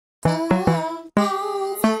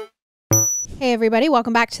Hey, everybody.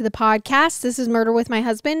 Welcome back to the podcast. This is Murder with My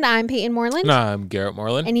Husband. I'm Payton Moreland. No, I'm Garrett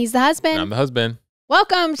Moreland. And he's the husband. And I'm the husband.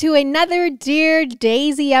 Welcome to another Dear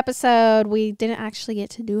Daisy episode. We didn't actually get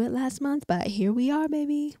to do it last month, but here we are,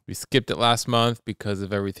 baby. We skipped it last month because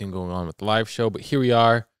of everything going on with the live show, but here we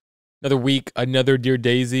are. Another week, another Dear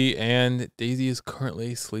Daisy, and Daisy is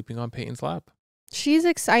currently sleeping on Peyton's lap. She's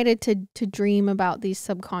excited to dream about these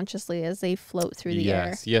subconsciously as they float through the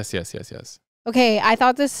air. Yes. Okay, I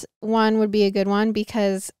thought this one would be a good one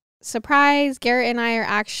because, surprise, Garrett and I are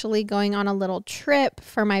actually going on a little trip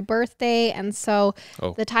for my birthday. And so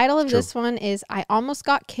the title of this one is I Almost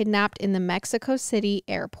Got Kidnapped in the Mexico City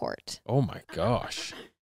Airport. Oh my gosh.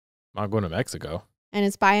 I'm not going to Mexico. And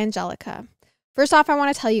it's by Angelica. First off, I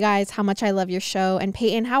want to tell you guys how much I love your show, and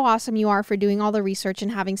Peyton, how awesome you are for doing all the research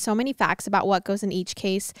and having so many facts about what goes in each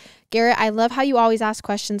case. Garrett, I love how you always ask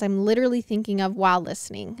questions I'm literally thinking of while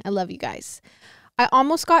listening. I love you guys. I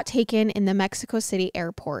almost got taken in the Mexico City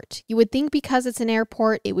airport. You would think because it's an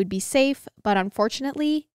airport, it would be safe, but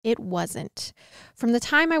unfortunately, it wasn't. From the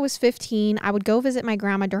time I was 15, I would go visit my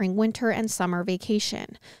grandma during winter and summer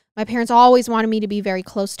vacation. My parents always wanted me to be very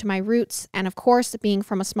close to my roots, and of course, being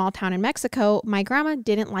from a small town in Mexico, my grandma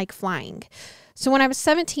didn't like flying. So when I was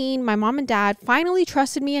 17, my mom and dad finally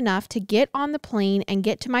trusted me enough to get on the plane and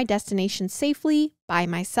get to my destination safely by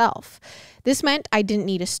myself. This meant I didn't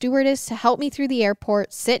need a stewardess to help me through the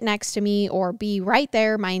airport, sit next to me, or be right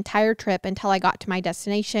there my entire trip until I got to my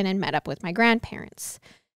destination and met up with my grandparents.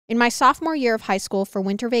 In my sophomore year of high school for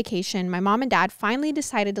winter vacation, my mom and dad finally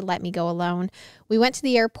decided to let me go alone. We went to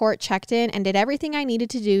the airport, checked in, and did everything I needed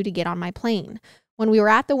to do to get on my plane. When we were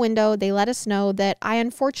at the window, they let us know that I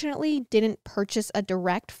unfortunately didn't purchase a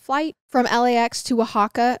direct flight from LAX to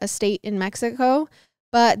Oaxaca, a state in Mexico,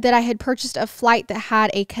 but that I had purchased a flight that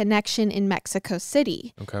had a connection in Mexico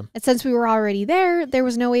City. Okay. And since we were already there, there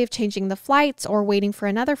was no way of changing the flights or waiting for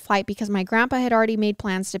another flight because my grandpa had already made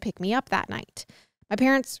plans to pick me up that night. My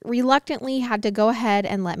parents reluctantly had to go ahead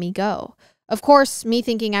and let me go. Of course, me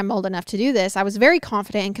thinking I'm old enough to do this, I was very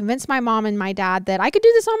confident and convinced my mom and my dad that I could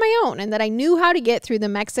do this on my own and that I knew how to get through the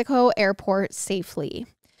Mexico airport safely.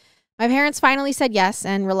 My parents finally said yes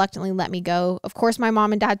and reluctantly let me go. Of course, my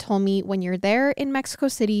mom and dad told me, when you're there in Mexico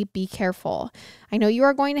City, be careful. I know you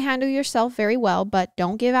are going to handle yourself very well, but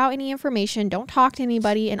don't give out any information, don't talk to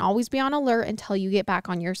anybody, and always be on alert until you get back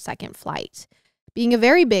on your second flight. Being a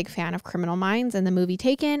very big fan of Criminal Minds and the movie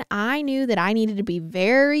Taken, I knew that I needed to be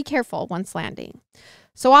very careful once landing.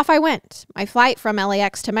 So off I went. My flight from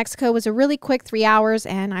LAX to Mexico was a really quick 3 hours,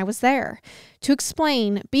 and I was there. To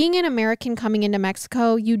explain, being an American coming into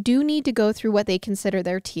Mexico, you do need to go through what they consider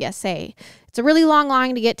their TSA. It's a really long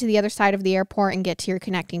line to get to the other side of the airport and get to your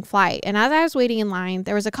connecting flight. And as I was waiting in line,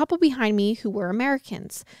 there was a couple behind me who were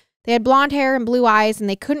Americans. They had blonde hair and blue eyes, and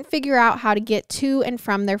they couldn't figure out how to get to and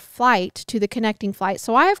from their flight to the connecting flight.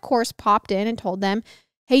 So I, of course, popped in and told them,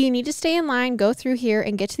 hey, you need to stay in line, go through here,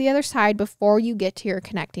 and get to the other side before you get to your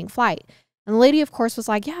connecting flight. And the lady, of course, was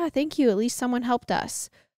like, yeah, thank you. At least someone helped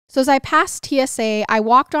us. So as I passed TSA, I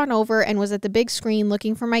walked on over and was at the big screen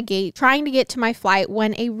looking for my gate, trying to get to my flight,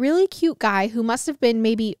 when a really cute guy who must have been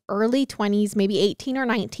maybe early 20s, maybe 18 or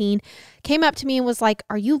 19, came up to me and was like,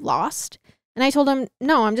 are you lost? And I told him,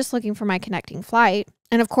 no, I'm just looking for my connecting flight.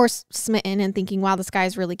 And of course, smitten and thinking, wow, this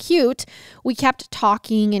guy's really cute, we kept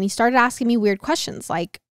talking and he started asking me weird questions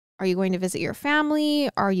like, are you going to visit your family?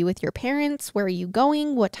 Are you with your parents? Where are you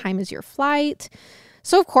going? What time is your flight?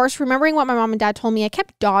 So of course, remembering what my mom and dad told me, I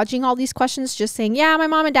kept dodging all these questions, just saying, yeah, my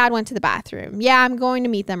mom and dad went to the bathroom. Yeah, I'm going to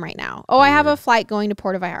meet them right now. Oh, I have a flight going to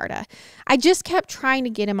Puerto Vallarta. I just kept trying to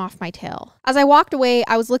get him off my tail. As I walked away,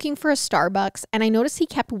 I was looking for a Starbucks and I noticed he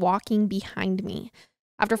kept walking behind me.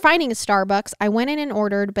 After finding a Starbucks, I went in and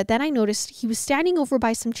ordered, but then I noticed he was standing over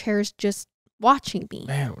by some chairs just watching me.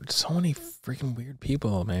 Man, so many freaking weird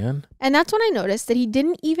people, man. And that's when I noticed that he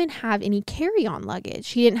didn't even have any carry-on luggage.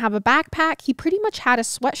 He didn't have a backpack. He pretty much had a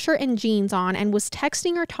sweatshirt and jeans on and was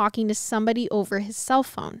texting or talking to somebody over his cell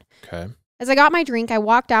phone. Okay. As I got my drink, I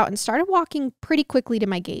walked out and started walking pretty quickly to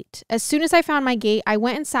my gate. As soon as I found my gate, I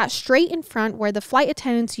went and sat straight in front where the flight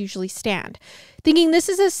attendants usually stand, thinking this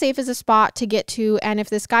is as safe as a spot to get to, and if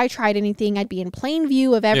this guy tried anything, I'd be in plain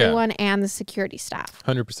view of everyone and the security staff.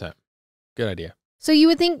 100%. Good idea. So you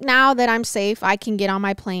would think now that I'm safe, I can get on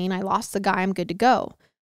my plane. I lost the guy. I'm good to go.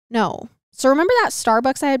 No. So remember that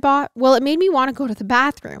Starbucks I had bought? Well, it made me want to go to the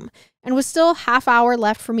bathroom. And with still half hour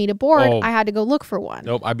left for me to board, I had to go look for one.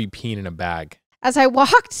 Nope, I'd be peeing in a bag. As I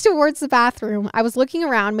walked towards the bathroom, I was looking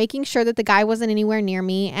around, making sure that the guy wasn't anywhere near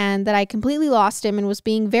me and that I completely lost him and was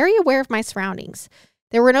being very aware of my surroundings.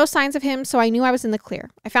 There were no signs of him, so I knew I was in the clear.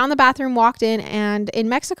 I found the bathroom, walked in, and in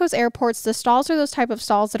Mexico's airports, the stalls are those type of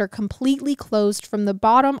stalls that are completely closed from the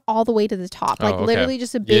bottom all the way to the top. Like literally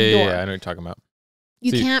just a big door. Yeah, I know what you're talking about.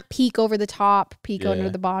 You can't peek over the top, peek under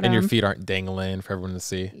the bottom. And your feet aren't dangling for everyone to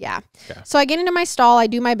see. Yeah. So I get into my stall, I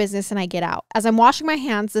do my business, and I get out. As I'm washing my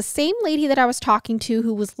hands, the same lady that I was talking to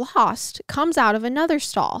who was lost comes out of another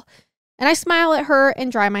stall. And I smile at her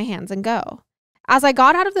and dry my hands and go. As I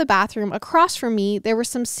got out of the bathroom, across from me, there were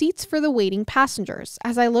some seats for the waiting passengers.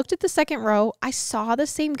 As I looked at the second row, I saw the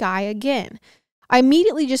same guy again. I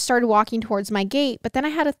immediately just started walking towards my gate, but then I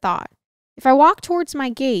had a thought. If I walked towards my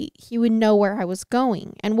gate, he would know where I was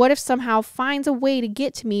going. And what if somehow finds a way to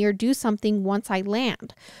get to me or do something once I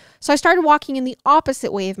land? So I started walking in the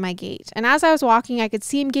opposite way of my gate. And as I was walking, I could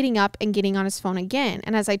see him getting up and getting on his phone again.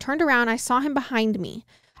 And as I turned around, I saw him behind me.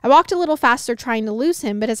 I walked a little faster trying to lose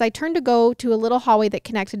him, but as I turned to go to a little hallway that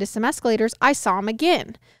connected to some escalators, I saw him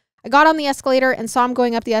again. I got on the escalator and saw him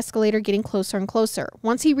going up the escalator, getting closer and closer.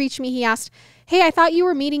 Once he reached me, he asked, "Hey, I thought you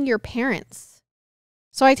were meeting your parents."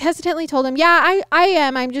 So I hesitantly told him, "Yeah, I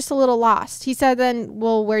am. I'm just a little lost." He said then,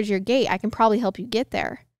 "Well, where's your gate? I can probably help you get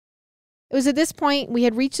there." It was at this point we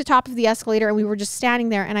had reached the top of the escalator and we were just standing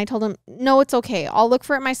there, and I told him, "No, it's okay. I'll look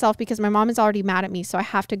for it myself because my mom is already mad at me, so I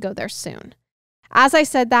have to go there soon." As I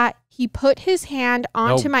said that, he put his hand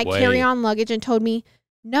onto my carry-on luggage and told me,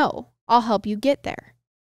 "No, I'll help you get there."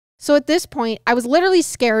 So at this point, I was literally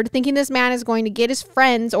scared, thinking this man is going to get his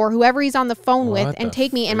friends or whoever he's on the phone with and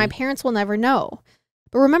take me, and my parents will never know.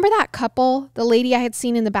 But remember that couple, the lady I had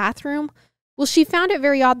seen in the bathroom? Well, she found it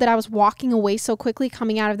very odd that I was walking away so quickly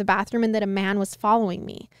coming out of the bathroom and that a man was following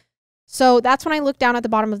me. So that's when I looked down at the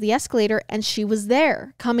bottom of the escalator and she was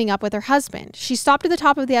there, coming up with her husband. She stopped at the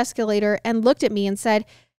top of the escalator and looked at me and said,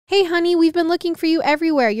 "Hey, honey, we've been looking for you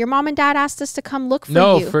everywhere. Your mom and dad asked us to come look for you."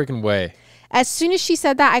 No freaking way. As soon as she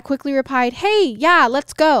said that, I quickly replied, "Hey, yeah,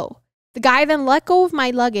 let's go." The guy then let go of my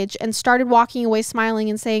luggage and started walking away smiling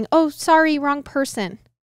and saying, "Oh, sorry, wrong person."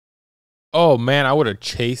 Oh, man, I would have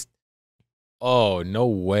chased. Oh, no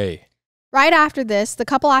way. Right after this, the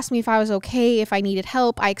couple asked me if I was okay, if I needed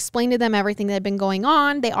help. I explained to them everything that had been going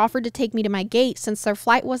on. They offered to take me to my gate since their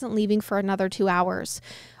flight wasn't leaving for another 2 hours.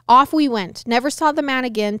 Off we went. Never saw the man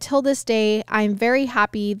again. Till this day, I am very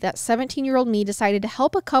happy that 17-year-old me decided to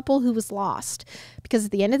help a couple who was lost. Because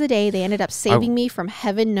at the end of the day, they ended up saving me from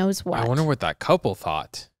heaven knows what. I wonder what that couple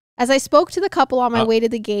thought. As I spoke to the couple on my way to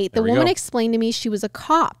the gate, the woman explained to me she was a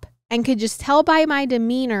cop and could just tell by my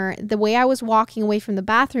demeanor, the way I was walking away from the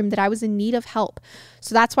bathroom, that I was in need of help.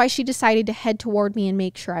 So that's why she decided to head toward me and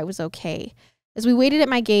make sure I was okay. As we waited at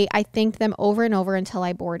my gate, I thanked them over and over until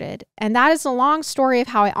I boarded. And that is a long story of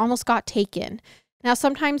how I almost got taken. Now,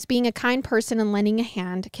 sometimes being a kind person and lending a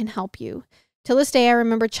hand can help you. Till this day, I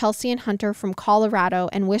remember Chelsea and Hunter from Colorado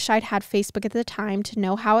and wish I'd had Facebook at the time to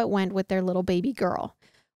know how it went with their little baby girl.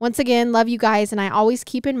 Once again, love you guys, and I always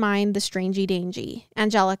keep in mind the strangey dangy.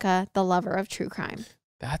 Angelica, the lover of true crime.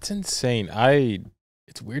 That's insane.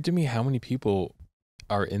 It's weird to me how many people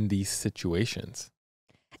are in these situations.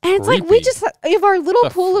 And it's like we just have our little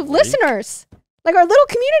pool of listeners, like our little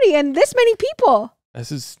community, and this many people.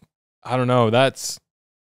 This is, I don't know. That's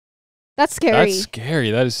scary. That's scary.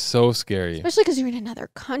 That is so scary. Especially because you're in another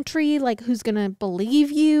country. Like, who's going to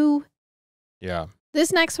believe you? Yeah.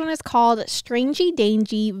 This next one is called Strangey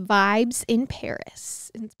Dangy Vibes in Paris.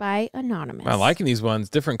 It's by Anonymous. I'm liking these ones.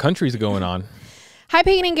 Different countries going on. Hi,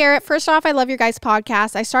 Payton and Garrett. First off, I love your guys'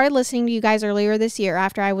 podcast. I started listening to you guys earlier this year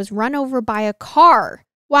after I was run over by a car.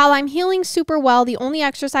 While I'm healing super well, the only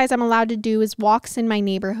exercise I'm allowed to do is walks in my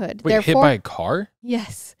neighborhood. Wait, hit by a car?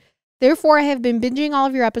 Yes. Therefore, I have been binging all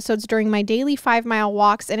of your episodes during my daily 5-mile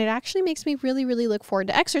walks, and it actually makes me really, really look forward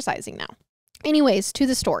to exercising now. Anyways, to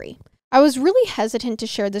the story. I was really hesitant to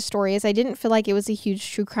share this story as I didn't feel like it was a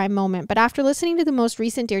huge true crime moment, but after listening to the most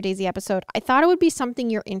recent Dear Daisy episode, I thought it would be something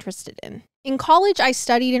you're interested in. In college, I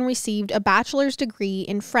studied and received a bachelor's degree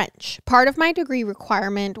in French. Part of my degree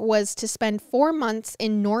requirement was to spend 4 months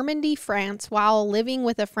in Normandy, France, while living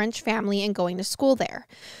with a French family and going to school there.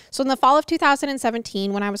 So in the fall of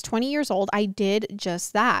 2017, when I was 20 years old, I did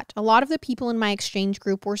just that. A lot of the people in my exchange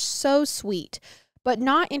group were so sweet, but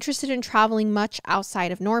not interested in traveling much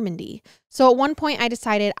outside of Normandy. So at one point I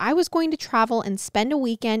decided I was going to travel and spend a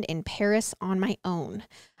weekend in Paris on my own.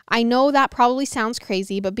 I know that probably sounds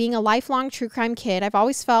crazy, but being a lifelong true crime kid, I've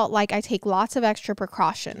always felt like I take lots of extra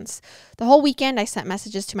precautions. The whole weekend I sent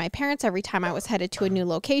messages to my parents every time I was headed to a new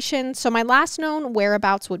location, so my last known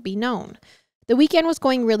whereabouts would be known. The weekend was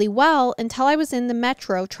going really well until I was in the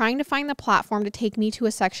metro trying to find the platform to take me to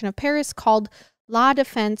a section of Paris called La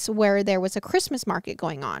Defense where there was a Christmas market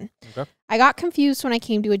going on. Okay. I got confused when I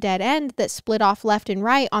came to a dead end that split off left and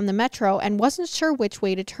right on the metro and wasn't sure which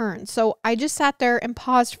way to turn, so I just sat there and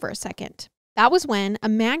paused for a second. That was when a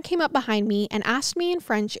man came up behind me and asked me in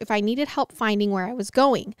French if I needed help finding where I was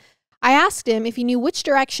going. I asked him if he knew which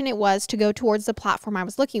direction it was to go towards the platform I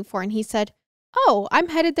was looking for, and he said, "Oh, I'm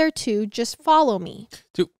headed there too, just follow me."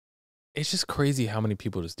 Dude, it's just crazy how many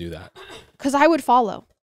people just do that. Because I would follow.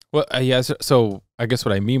 Well, yeah, so I guess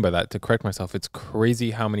what I mean by that, to correct myself, it's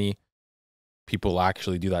crazy how many people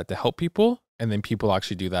actually do that to help people, and then people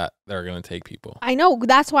actually do that are going to take people. I know.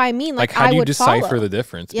 That's why I mean, like how do you decipher follow. the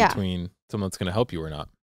difference between someone that's going to help you or not?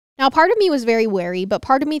 Now, part of me was very wary, but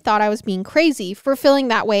part of me thought I was being crazy for feeling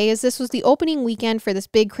that way, as this was the opening weekend for this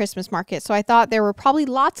big Christmas market, so I thought there were probably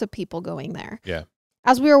lots of people going there. Yeah.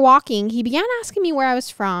 As we were walking, he began asking me where I was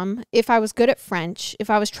from, if I was good at French, if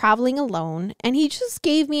I was traveling alone, and he just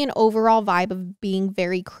gave me an overall vibe of being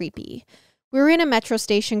very creepy. We were in a metro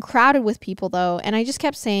station crowded with people, though, and I just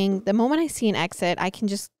kept saying, the moment I see an exit, I can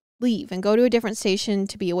just leave and go to a different station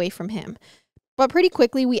to be away from him. But pretty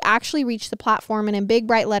quickly, we actually reached the platform, and in big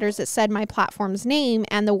bright letters it said my platform's name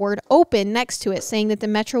and the word open next to it, saying that the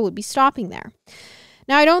metro would be stopping there.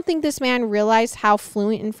 Now, I don't think this man realized how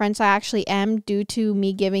fluent in French I actually am due to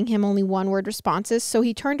me giving him only one-word responses, so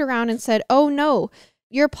he turned around and said, "Oh no,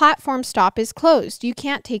 your platform stop is closed. You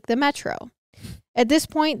can't take the metro." At this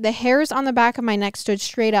point, the hairs on the back of my neck stood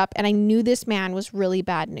straight up, and I knew this man was really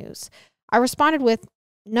bad news. I responded with,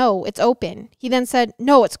 "No, it's open." He then said,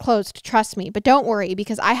 "No, it's closed. Trust me. But don't worry,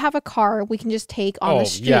 because I have a car we can just take on the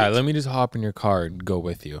street." Yeah, let me just hop in your car and go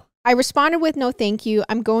with you. I responded with, "No, thank you.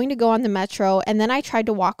 I'm going to go on the metro," and then I tried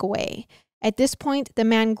to walk away. At this point, the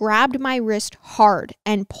man grabbed my wrist hard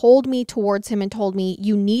and pulled me towards him and told me,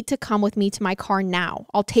 "You need to come with me to my car now.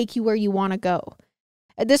 I'll take you where you want to go."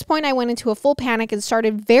 At this point, I went into a full panic and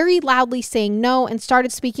started very loudly saying no and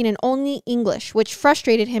started speaking in only English, which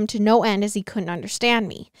frustrated him to no end as he couldn't understand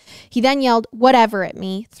me. He then yelled, "Whatever," at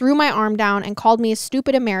me, threw my arm down, and called me a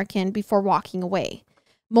stupid American before walking away.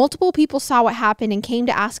 Multiple people saw what happened and came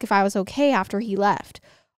to ask if I was okay after he left.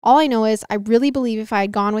 All I know is I really believe if I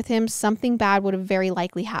had gone with him, something bad would have very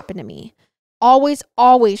likely happened to me. Always,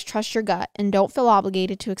 always trust your gut and don't feel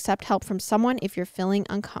obligated to accept help from someone if you're feeling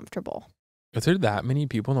uncomfortable. Is there that many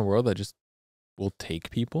people in the world that just will take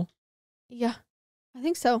people? Yeah, I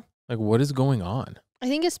think so. Like, what is going on? I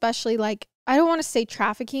think especially like, I don't want to say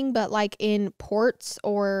trafficking, but like in ports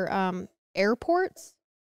or airports,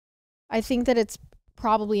 I think that it's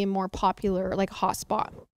probably a more popular like hotspot.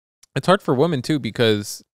 It's hard for women too,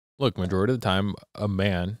 because look, majority of the time a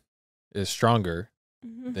man is stronger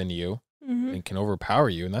than you and can overpower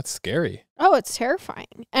you, and that's scary. Oh, it's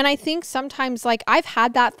terrifying. And I think sometimes, like, I've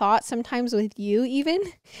had that thought sometimes with you even.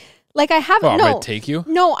 Like, I haven't. I'm gonna take you?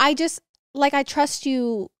 No, I just, like, I trust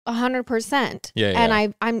you 100%. Yeah.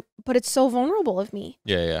 And I'm, but it's so vulnerable of me.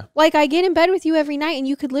 Yeah. Like, I get in bed with you every night and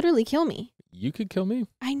you could literally kill me. You could kill me.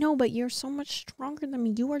 I know, but you're so much stronger than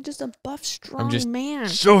me. You are just a buff, strong I'm just man.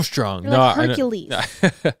 So strong. You're like Hercules.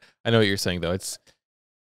 I know what you're saying though. It's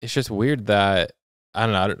just weird that, I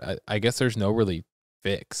don't know. I guess there's no really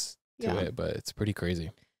fix to it, but it's pretty crazy.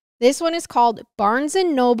 This one is called Barnes &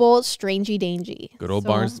 Noble Strangey Dangy. Good old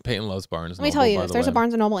Barnes. Payton loves Barnes & Noble. Let me tell you, if there's a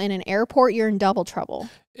Barnes & Noble in an airport, you're in double trouble.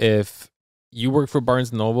 If you work for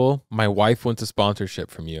Barnes & Noble, my wife wants a sponsorship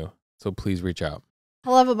from you. So please reach out.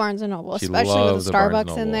 I love a Barnes & Noble, especially with a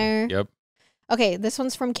Starbucks in there. Yep. Okay, this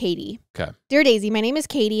one's from Katie. Okay. Dear Daisy, my name is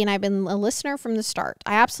Katie, and I've been a listener from the start.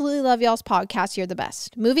 I absolutely love y'all's podcast. You're the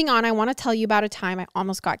best. Moving on, I want to tell you about a time I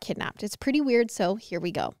almost got kidnapped. It's pretty weird, so here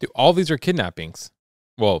we go. Dude, all these are kidnappings.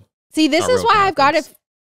 Well, see, this is why I've got to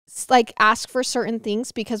like ask for certain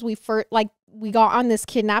things, because we got on this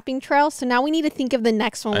kidnapping trail, so now we need to think of the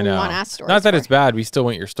next one we want to ask stories. Not that it's bad. We still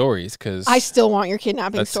want your stories, because I still want your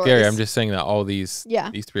kidnapping that's stories. Scary. I'm just saying that all these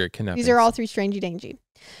three are kidnappings. These are all three strangey dangy.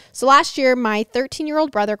 So last year, my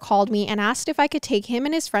 13-year-old brother called me and asked if I could take him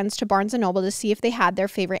and his friends to Barnes & Noble to see if they had their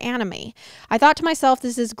favorite anime. I thought to myself,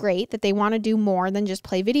 this is great that they want to do more than just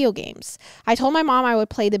play video games. I told my mom I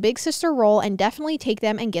would play the big sister role and definitely take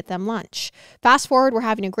them and get them lunch. Fast forward, we're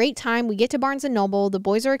having a great time. We get to Barnes & Noble, the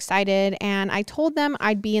boys are excited, and I told them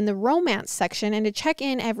I'd be in the romance section and to check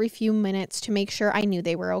in every few minutes to make sure I knew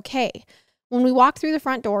they were okay. When we walked through the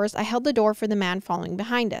front doors, I held the door for the man following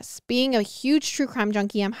behind us. Being a huge true crime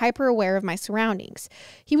junkie, I'm hyper aware of my surroundings.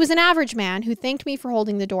 He was an average man who thanked me for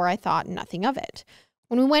holding the door. I thought nothing of it.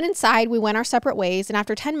 When we went inside, we went our separate ways, and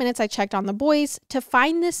after 10 minutes, I checked on the boys to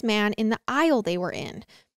find this man in the aisle they were in.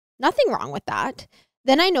 Nothing wrong with that.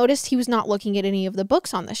 Then I noticed he was not looking at any of the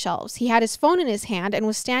books on the shelves. He had his phone in his hand and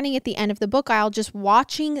was standing at the end of the book aisle just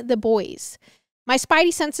watching the boys. My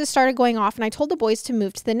spidey senses started going off and I told the boys to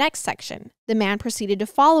move to the next section. The man proceeded to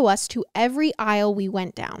follow us to every aisle we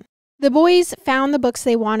went down. The boys found the books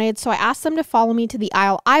they wanted, so I asked them to follow me to the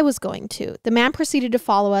aisle I was going to. The man proceeded to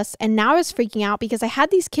follow us, and now I was freaking out because I had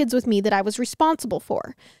these kids with me that I was responsible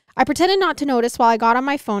for. I pretended not to notice while I got on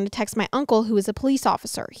my phone to text my uncle, who is a police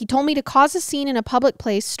officer. He told me to cause a scene in a public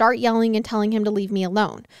place, start yelling and telling him to leave me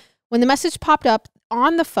alone. When the message popped up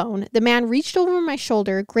on the phone, the man reached over my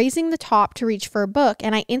shoulder, grazing the top to reach for a book,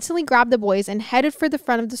 and I instantly grabbed the boys and headed for the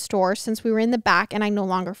front of the store since we were in the back and I no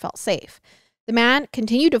longer felt safe. The man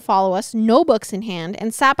continued to follow us, no books in hand,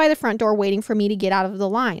 and sat by the front door waiting for me to get out of the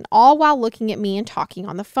line, all while looking at me and talking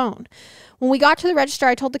on the phone. When we got to the register,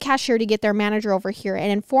 I told the cashier to get their manager over here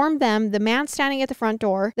and informed them the man standing at the front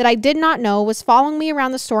door that I did not know was following me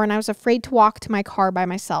around the store and I was afraid to walk to my car by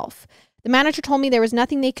myself. The manager told me there was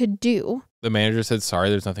nothing they could do. The manager said, sorry,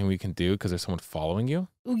 there's nothing we can do because there's someone following you?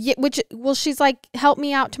 Yeah, she's like, help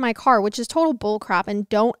me out to my car, which is total bullcrap, and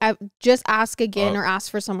don't just ask again or ask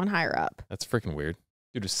for someone higher up. That's freaking weird.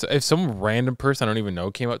 Dude, if some random person I don't even know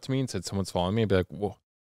came up to me and said someone's following me, I'd be like, whoa.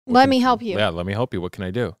 Let me help you. Yeah, let me help you. What can I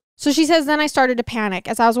do? So she says, then I started to panic.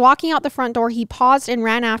 As I was walking out the front door, he paused and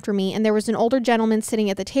ran after me, and there was an older gentleman sitting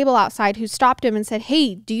at the table outside who stopped him and said,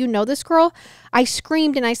 hey, do you know this girl? I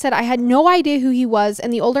screamed and I said I had no idea who he was,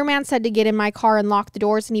 and the older man said to get in my car and lock the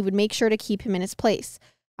doors and he would make sure to keep him in his place.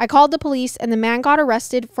 I called the police and the man got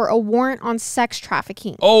arrested for a warrant on sex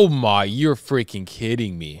trafficking. Oh my, you're freaking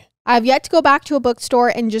kidding me. I have yet to go back to a bookstore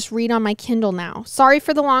and just read on my Kindle now. Sorry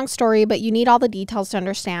for the long story, but you need all the details to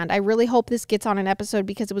understand. I really hope this gets on an episode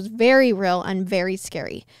because it was very real and very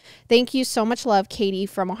scary. Thank you so much, love, Katie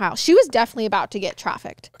from Ohio. She was definitely about to get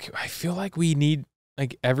trafficked. Okay, I feel like we need,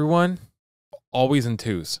 like, everyone always in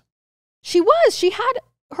twos. She was. She had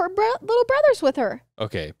her little brothers with her.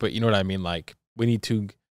 Okay, but you know what I mean? Like, we need to,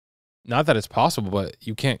 not that it's possible, but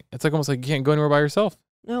you can't, it's like almost like you can't go anywhere by yourself.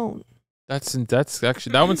 No. That's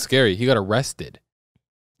actually, that one's scary. He got arrested.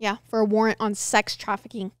 Yeah, for a warrant on sex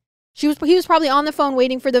trafficking. He was probably on the phone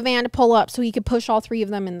waiting for the van to pull up so he could push all three of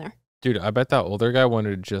them in there. Dude, I bet that older guy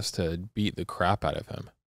wanted just to beat the crap out of him.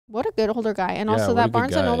 What a good older guy. And Yeah, also what a that good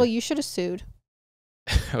Barnes & guy. Noble, you should have sued.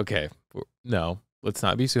 Okay, no, let's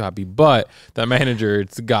not be so happy. But that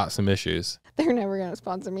manager's got some issues. They're never going to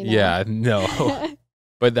sponsor me now. Yeah, no.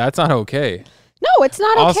 But that's not okay. No, it's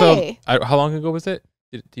not okay. Also, how long ago was it?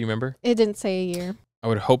 Do you remember? It didn't say a year. I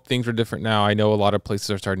would hope things were different now. I know a lot of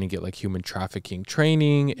places are starting to get like human trafficking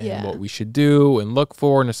training and what we should do and look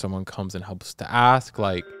for. And if someone comes and helps to ask,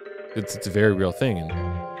 like it's a very real thing today.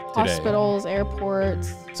 Hospitals,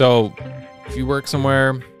 airports. So if you work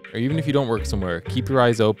somewhere or even if you don't work somewhere, keep your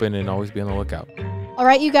eyes open and always be on the lookout. All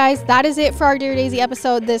right, you guys, that is it for our Dear Daisy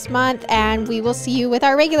episode this month. And we will see you with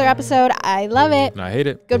our regular episode. I love it. And I hate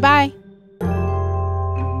it. Goodbye.